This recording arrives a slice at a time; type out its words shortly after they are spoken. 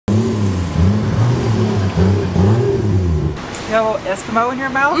feel Eskimo in your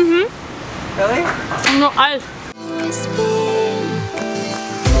mouth? Mm-hmm. Really? No ice.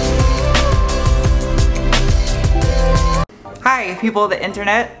 Hi, people of the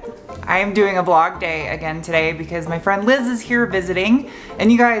internet. I am doing a vlog day again today because my friend Liz is here visiting,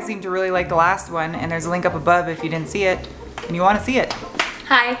 and you guys seem to really like the last one, and there's a link up above if you didn't see it and you want to see it.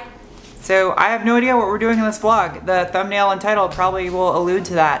 Hi. So I have no idea what we're doing in this vlog. The thumbnail and title probably will allude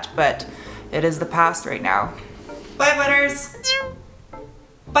to that, but it is the past right now. Bye, Butters.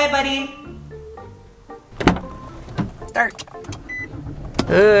 Bye, buddy. Start.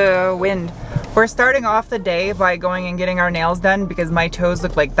 Wind. We're starting off the day by going and getting our nails done because my toes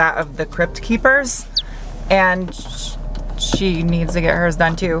look like that of the Crypt Keepers, and she needs to get hers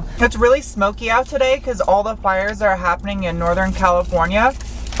done too. It's really smoky out today because all the fires are happening in Northern California.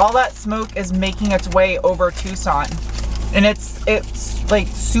 All that smoke is making its way over Tucson, and it's like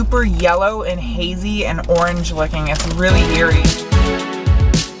super yellow and hazy and orange looking. It's really eerie.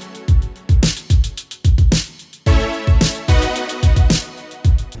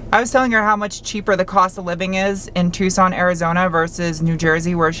 I was telling her how much cheaper the cost of living is in Tucson, Arizona versus New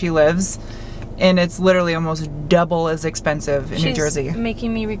Jersey where she lives. And it's literally almost double as expensive in New Jersey. She's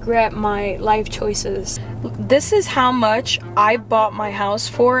making me regret my life choices. This is how much I bought my house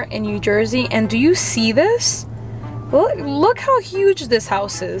for in New Jersey. And do you see this? Look how huge this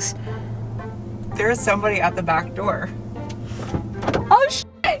house is. There is somebody at the back door. Oh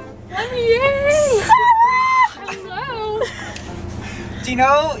shit! Let me in! Sarah! Hello! Do you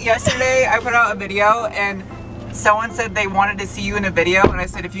know, yesterday I put out a video and someone said they wanted to see you in a video, and I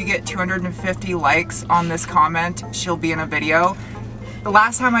said if you get 250 likes on this comment, she'll be in a video. The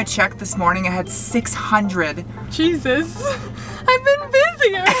last time I checked this morning, I had 600. Jesus. I've been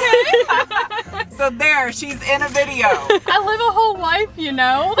busy, okay? So there, she's in a video. I live a whole life, you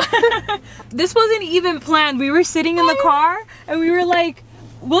know? This wasn't even planned. We were sitting in the car and we were like,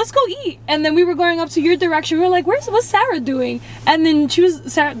 well, let's go eat. And then we were going up to your direction. We were like, what's Sarah doing? And then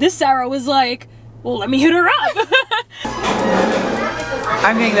this Sarah was like, well, let me hit her up.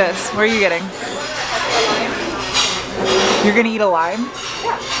 I'm getting this. What are you getting? You're gonna eat a lime?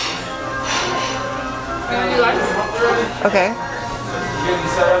 Yeah. Okay.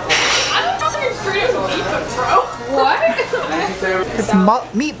 I don't know if you're straight up beef, bro. What? It's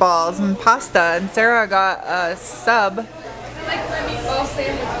meatballs and pasta, and Sarah got a sub. I like my meatball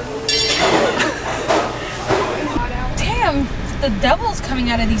sandwich. Damn, the devil's coming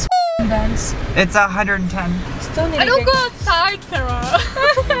out of these vents. It's 110. I don't go outside, Sarah.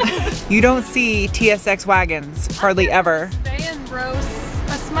 You don't see TSX wagons hardly ever. Van, bro.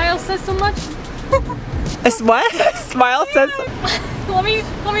 A smile says so much. What? A smile says. let me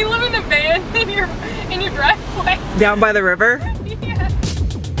live in a van in your driveway. Down by the river. Yeah.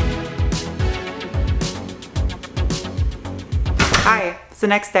 Hi, it's the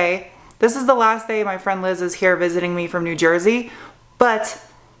next day. This is the last day my friend Liz is here visiting me from New Jersey, but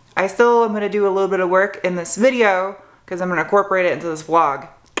I still am going to do a little bit of work in this video because I'm going to incorporate it into this vlog.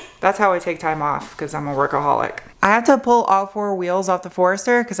 That's how I take time off because I'm a workaholic. I have to pull all 4 wheels off the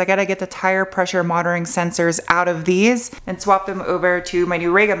Forester because I got to get the tire pressure monitoring sensors out of these and swap them over to my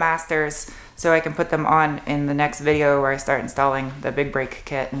new Regamasters so I can put them on in the next video where I start installing the big brake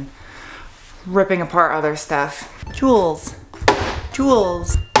kit and ripping apart other stuff. Tools.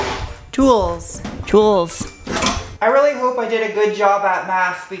 Tools. Tools. Tools. I really hope I did a good job at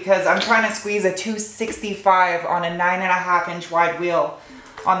math because I'm trying to squeeze a 265 on a 9.5-inch wide wheel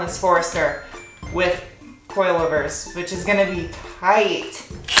on this Forester with coilovers, which is gonna be tight.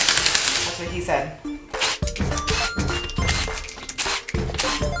 That's what he said.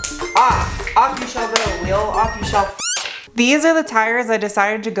 Off you shall go, wheel, off you shall. These are the tires I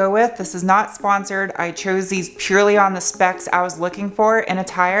decided to go with. This is not sponsored. I chose these purely on the specs I was looking for in a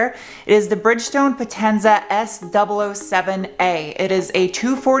tire. It is the Bridgestone Potenza S007A. It is a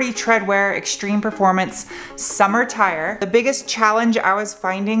 240 treadwear extreme performance summer tire. The biggest challenge I was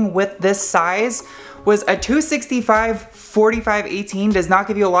finding with this size was a 265 45/18 does not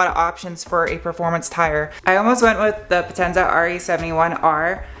give you a lot of options for a performance tire. I almost went with the Potenza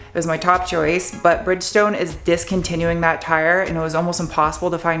RE71R. It was my top choice, but Bridgestone is discontinuing that tire and it was almost impossible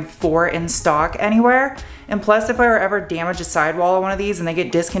to find 4 in stock anywhere. And plus, if I were ever damage a sidewall on one of these and they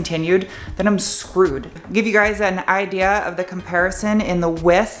get discontinued, then I'm screwed. I'll give you guys an idea of the comparison in the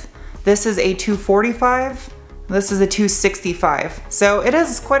width. This is a 245, this is a 265. So it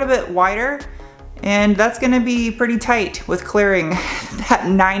is quite a bit wider, and that's gonna be pretty tight with clearing that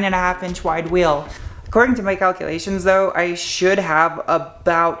 9.5-inch wide wheel. According to my calculations though, I should have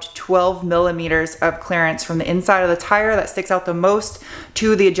about 12 millimeters of clearance from the inside of the tire that sticks out the most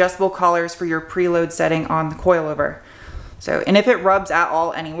to the adjustable collars for your preload setting on the coilover. So, and if it rubs at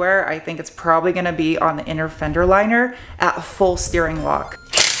all anywhere, I think it's probably gonna be on the inner fender liner at full steering lock.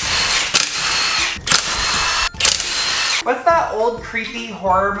 What's that old creepy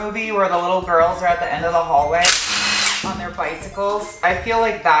horror movie where the little girls are at the end of the hallway on their bicycles? I feel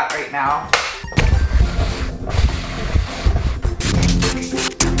like that right now.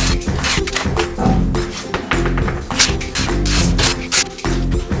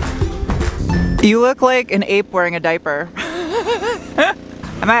 You look like an ape wearing a diaper.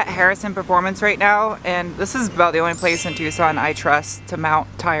 I'm at Harrison Performance right now, and this is about the only place in Tucson I trust to mount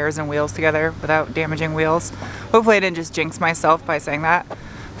tires and wheels together without damaging wheels. Hopefully I didn't just jinx myself by saying that.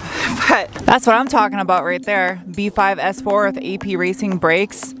 But that's what I'm talking about right there. B5 S4 with AP Racing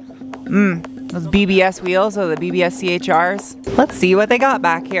brakes. Those BBS wheels, or the BBS CHRs. Let's see what they got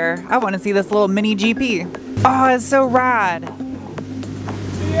back here. I want to see this little mini GP. Oh, it's so rad.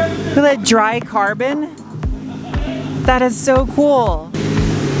 Look at that dry carbon. That is so cool.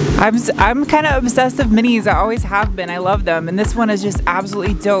 I'm kind of obsessed with minis. I always have been. I love them. And this one is just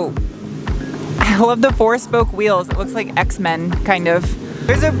absolutely dope. I love the 4-spoke wheels. It looks like X-Men, kind of.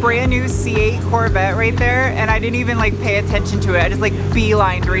 There's a brand new C8 Corvette right there, and I didn't even like pay attention to it. I just like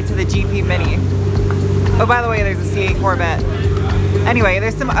beelined right to the GP Mini. Oh, by the way, there's a C8 Corvette. Anyway,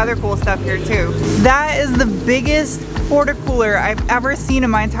 there's some other cool stuff here too. That is the biggest water cooler I've ever seen in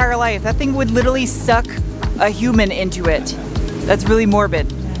my entire life. That thing would literally suck a human into it. That's really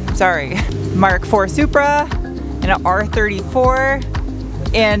morbid. Sorry. Mark IV Supra and an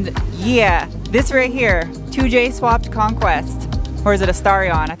R34. And yeah, this right here, 2J swapped Conquest. Or is it a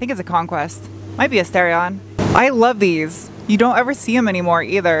Starion? I think it's a Conquest. Might be a Starion. I love these. You don't ever see them anymore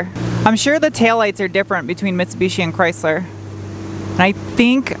either. I'm sure the taillights are different between Mitsubishi and Chrysler.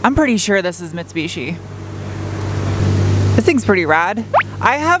 And I'm pretty sure this is Mitsubishi. This thing's pretty rad.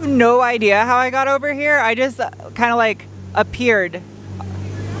 I have no idea how I got over here. I just kind of like appeared.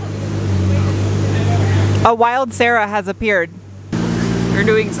 A wild Sarah has appeared. You're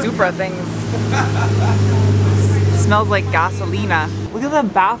doing Supra things. Smells like gasolina. Look at the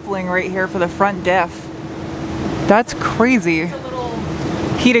baffling right here for the front diff. That's crazy.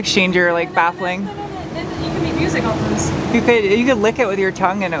 Heat exchanger like baffling. You can make music off this. You could lick it with your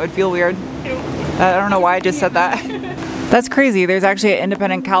tongue and it would feel weird. I don't know why I just said that. That's crazy. There's actually an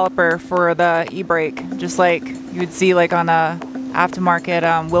independent caliper for the e-brake, just like you would see like on a aftermarket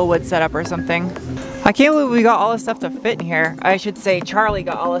Willwood setup or something. I can't believe we got all this stuff to fit in here. I should say Charlie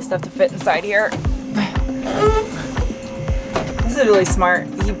got all this stuff to fit inside here. This is really smart.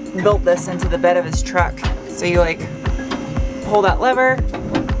 He built this into the bed of his truck. So you like pull that lever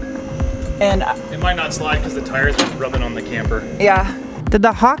and it might not slide because the tires are rubbing on the camper. Yeah. Did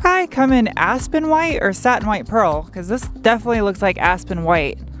the Hawkeye come in aspen white or satin white pearl? Because this definitely looks like aspen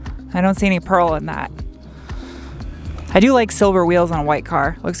white. I don't see any pearl in that. I do like silver wheels on a white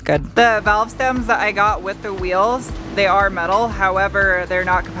car. Looks good. The valve stems that I got with the wheels, they are metal. However, they're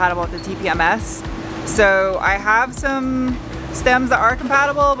not compatible with the TPMS. So I have some stems that are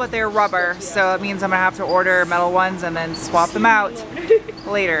compatible, but they're rubber. So it means I'm gonna have to order metal ones and then swap them out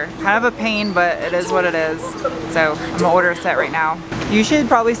later. Kind of a pain, but it is what it is. So I'm gonna order a set right now. You should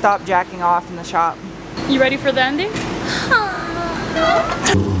probably stop jacking off in the shop. You ready for the ending?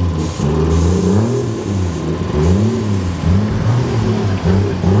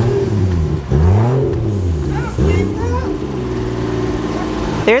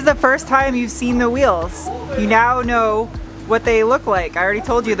 There's the first time you've seen the wheels. You now know what they look like. I already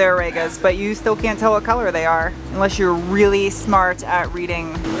told you they're Regas, but you still can't tell what color they are unless you're really smart at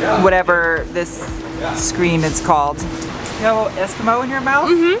reading whatever this screen is called. You know Eskimo in your mouth?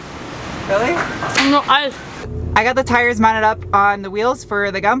 Mm-hmm. Really? No, I got the tires mounted up on the wheels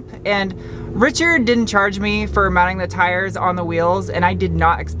for the Gump, and Richard didn't charge me for mounting the tires on the wheels, and I did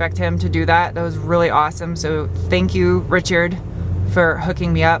not expect him to do that. That was really awesome. So thank you, Richard, for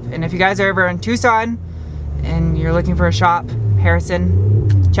hooking me up. And if you guys are ever in Tucson and you're looking for a shop,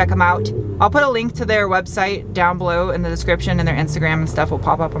 Harrison, check them out. I'll put a link to their website down below in the description, and their Instagram and stuff will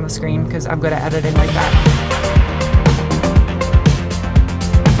pop up on the screen because I'm good at editing like that.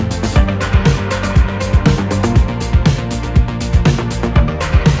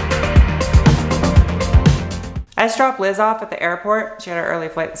 I just dropped Liz off at the airport. She had an early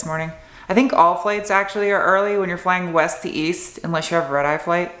flight this morning. I think all flights actually are early when you're flying west to east, unless you have a red-eye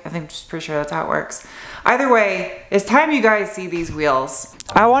flight. I think I'm just pretty sure that's how it works. Either way, it's time you guys see these wheels.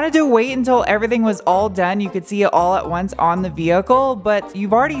 I wanted to wait until everything was all done. You could see it all at once on the vehicle, but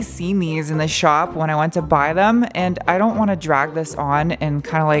you've already seen these in the shop when I went to buy them, and I don't want to drag this on and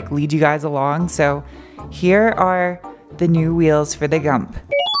kind of like lead you guys along. So here are the new wheels for the Gump.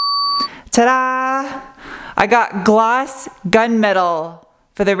 Ta-da! I got gloss gunmetal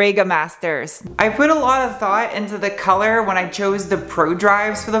for the Regamasters. I put a lot of thought into the color when I chose the Pro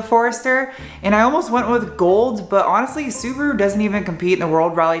drives for the Forester, and I almost went with gold, but honestly, Subaru doesn't even compete in the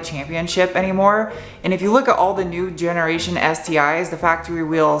World Rally Championship anymore. And if you look at all the new generation STIs, the factory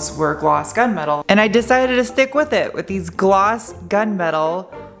wheels were gloss gunmetal. And I decided to stick with it, with these gloss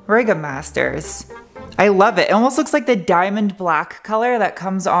gunmetal Regamasters. I love it. It almost looks like the diamond black color that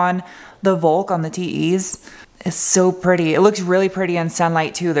comes on the Volk on the TEs. It's so pretty. It looks really pretty in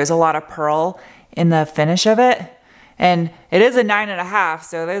sunlight too. There's a lot of pearl in the finish of it. And it is a 9.5,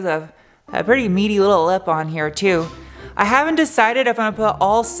 so there's a pretty meaty little lip on here too. I haven't decided if I'm gonna put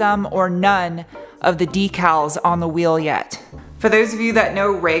all, some, or none of the decals on the wheel yet. For those of you that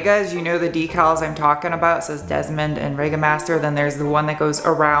know Regas, you know the decals I'm talking about. It says Desmond and Regamaster. Then there's the one that goes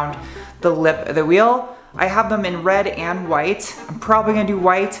around the lip of the wheel. I have them in red and white. I'm probably gonna do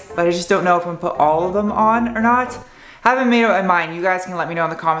white, but I just don't know if I'm gonna put all of them on or not. Haven't made up my mind. You guys can let me know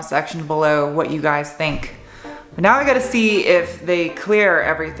in the comment section below what you guys think. But now I gotta see if they clear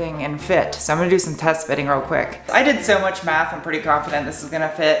everything and fit. So I'm gonna do some test fitting real quick. I did so much math, I'm pretty confident this is gonna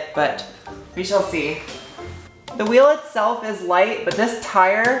fit, but we shall see. The wheel itself is light, but this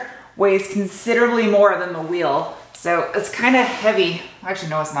tire weighs considerably more than the wheel. So it's kind of heavy.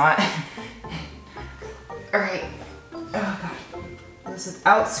 Actually, no, it's not. All right, oh God, this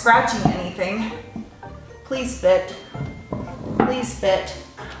without scratching anything. Please fit, please fit.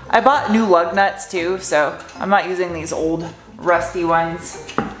 I bought new lug nuts too, so I'm not using these old rusty ones.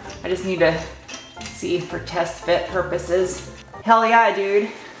 I just need to see for test fit purposes. Hell yeah, dude.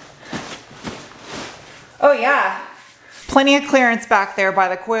 Oh yeah, plenty of clearance back there by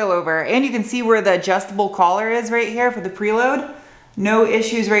the coilover, and you can see where the adjustable collar is right here for the preload. No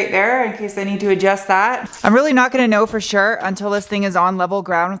issues right there in case I need to adjust that. I'm really not gonna know for sure until this thing is on level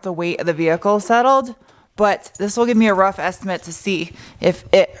ground with the weight of the vehicle settled, but this will give me a rough estimate to see if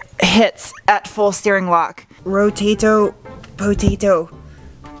it hits at full steering lock. Rotato, potato,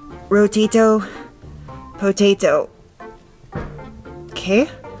 rotato, potato. Okay,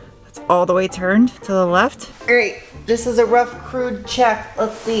 that's all the way turned to the left. All right, this is a rough crude check.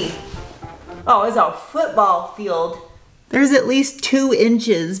 Let's see. Oh, it's a football field. There's at least 2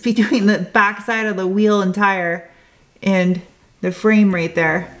 inches between the backside of the wheel and tire and the frame right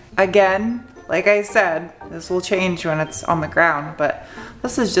there. Again, like I said, this will change when it's on the ground, but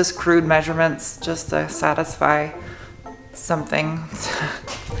this is just crude measurements just to satisfy something.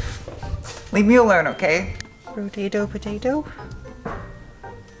 Leave me alone, okay? Potato, potato.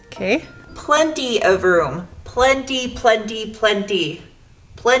 Okay. Plenty of room. Plenty, plenty, plenty.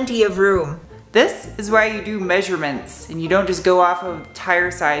 Plenty of room. This is why you do measurements and you don't just go off of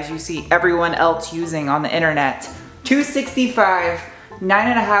tire size you see everyone else using on the internet. 265,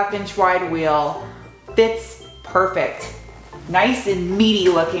 9.5 inch wide wheel, fits perfect. Nice and meaty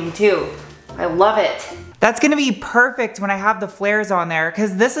looking too. I love it. That's gonna be perfect when I have the flares on there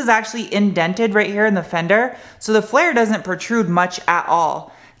because this is actually indented right here in the fender. So the flare doesn't protrude much at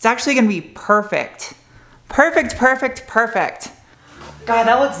all. It's actually gonna be perfect. Perfect, perfect, perfect. God,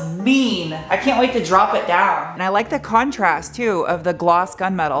 that looks mean. I can't wait to drop it down. And I like the contrast too of the gloss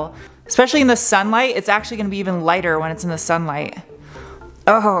gunmetal. Especially in the sunlight, it's actually gonna be even lighter when it's in the sunlight.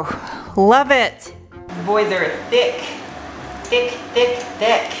 Oh, love it. Boys are thick, thick, thick,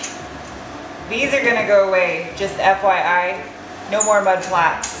 thick. These are gonna go away, just FYI. No more mud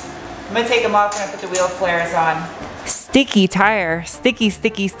flaps. I'm gonna take them off when I put the wheel flares on. Sticky tire, sticky,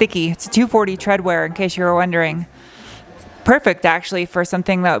 sticky, sticky. It's a 240 tread wear in case you were wondering. Perfect actually for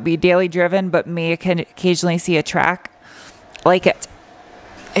something that would be daily driven but may occasionally see a track. Like it.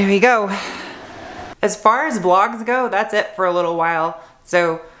 Here we go. As far as vlogs go, that's it for a little while.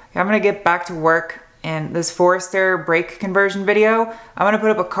 So I'm gonna get back to work and this Forester brake conversion video. I'm gonna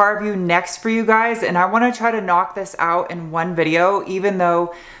put up a car view next for you guys and I wanna try to knock this out in one video even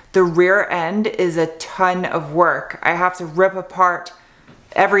though the rear end is a ton of work. I have to rip apart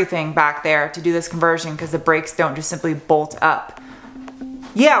everything back there to do this conversion because the brakes don't just simply bolt up.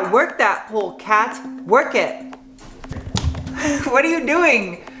 Yeah, work that pole, cat. Work it. What are you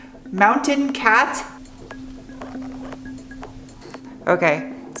doing? Mountain cat?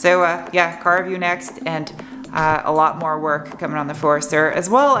 Okay, so yeah, car review next and a lot more work coming on the Forester as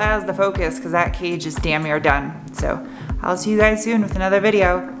well as the Focus because that cage is damn near done. So I'll see you guys soon with another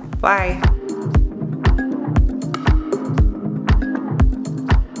video. Bye.